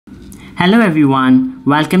Hello everyone,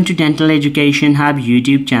 welcome to Dental Education Hub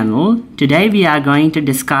YouTube channel. Today we are going to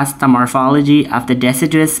discuss the morphology of the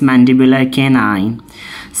deciduous mandibular canine.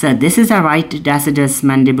 So this is a right deciduous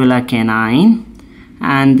mandibular canine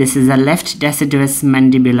and this is a left deciduous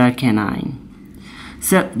mandibular canine.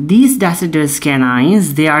 So these deciduous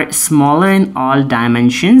canines, they are smaller in all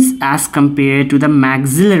dimensions as compared to the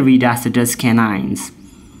maxillary deciduous canines.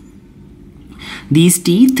 These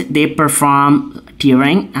teeth, they perform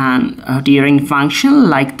tearing function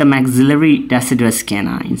like the maxillary deciduous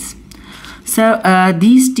canines. So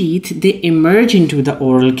these teeth, they emerge into the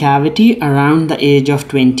oral cavity around the age of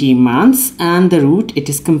 20 months and the root, it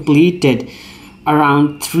is completed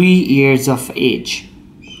around 3 years of age.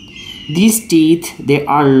 These teeth, they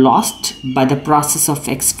are lost by the process of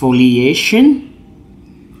exfoliation.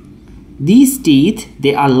 These teeth,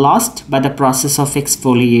 they are lost by the process of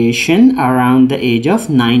exfoliation around the age of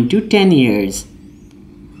 9 to 10 years.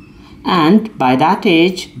 And by that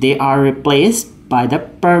age, they are replaced by the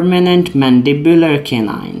permanent mandibular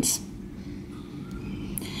canines.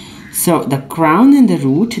 So the crown and the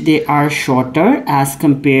root, they are shorter as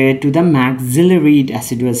compared to the maxillary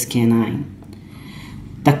deciduous canine.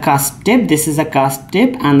 The cusp tip, this is a cusp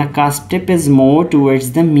tip, and the cusp tip is more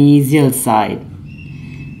towards the mesial side.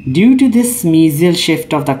 Due to this mesial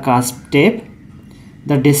shift of the cusp tip,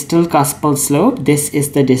 the distal cuspal slope, this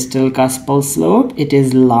is the distal cuspal slope, it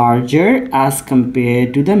is larger as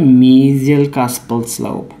compared to the mesial cuspal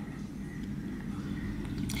slope.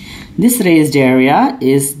 This raised area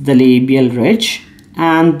is the labial ridge,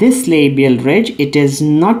 and this labial ridge, it is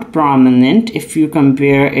not prominent if you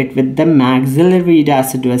compare it with the maxillary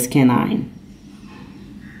deciduous canine.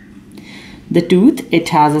 The tooth, it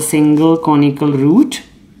has a single conical root.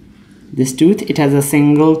 This tooth, it has a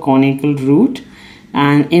single conical root,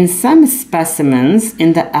 and in some specimens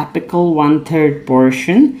in the apical 1/3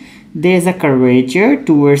 portion there is a curvature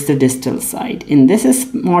towards the distal side. In this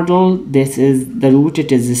model, this is the root,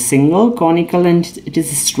 it is a single conical and it is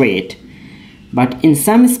straight, but in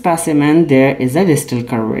some specimen there is a distal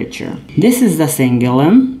curvature. This is the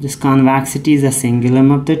cingulum. This convexity is the cingulum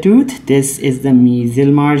of the tooth. This is the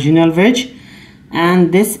mesial marginal ridge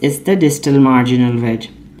and this is the distal marginal ridge.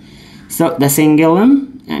 So the cingulum,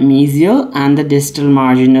 mesial and the distal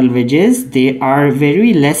marginal ridges, they are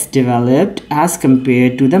very less developed as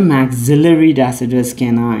compared to the maxillary deciduous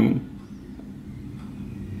canine.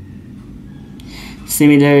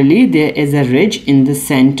 Similarly, there is a ridge in the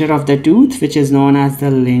center of the tooth which is known as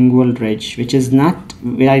the lingual ridge, which is not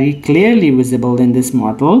very clearly visible in this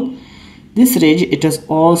model. This ridge, it is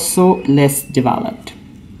also less developed.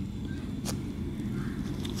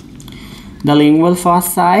 The lingual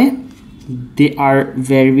foci, they are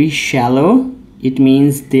very shallow. It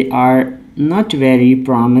means they are not very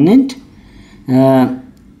prominent in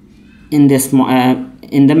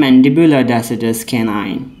the mandibular deciduous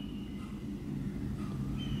canine.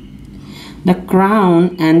 The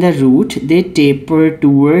crown and the root, they taper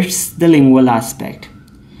towards the lingual aspect,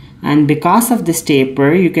 and because of this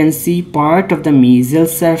taper you can see part of the mesial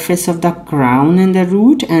surface of the crown and the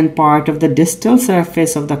root and part of the distal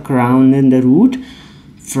surface of the crown and the root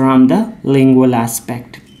from the lingual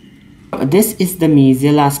aspect. This is the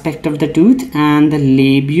mesial aspect of the tooth, and the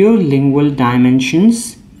labiolingual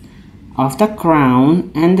dimensions of the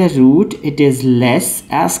crown and the root, it is less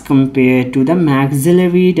as compared to the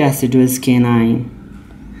maxillary deciduous canine.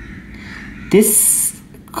 This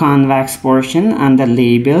convex portion and the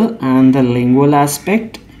labial and the lingual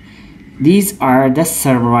aspect, these are the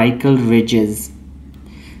cervical ridges.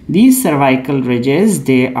 These cervical ridges,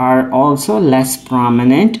 they are also less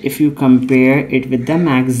prominent if you compare it with the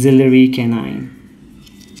maxillary canine.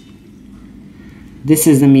 This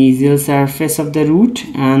is the mesial surface of the root,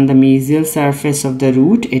 and the mesial surface of the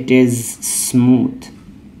root, it is smooth.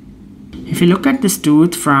 If you look at this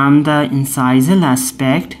tooth from the incisal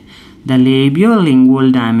aspect, the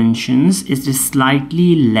labiolingual dimensions is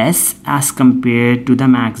slightly less as compared to the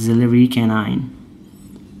maxillary canine.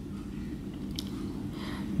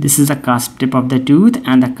 This is the cusp tip of the tooth,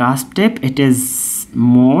 and the cusp tip, it is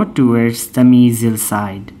more towards the mesial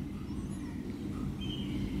side.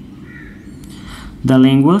 The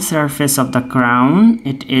lingual surface of the crown,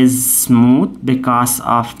 it is smooth because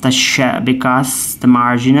of the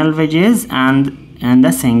marginal ridges and the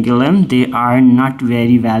cingulum, they are not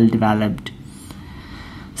very well developed.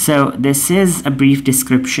 So this is a brief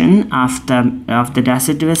description of the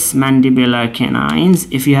deciduous mandibular canines.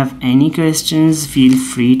 If you have any questions, feel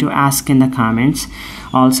free to ask in the comments.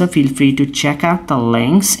 Also feel free to check out the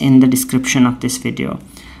links in the description of this video.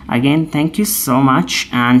 Again, thank you so much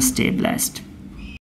and stay blessed.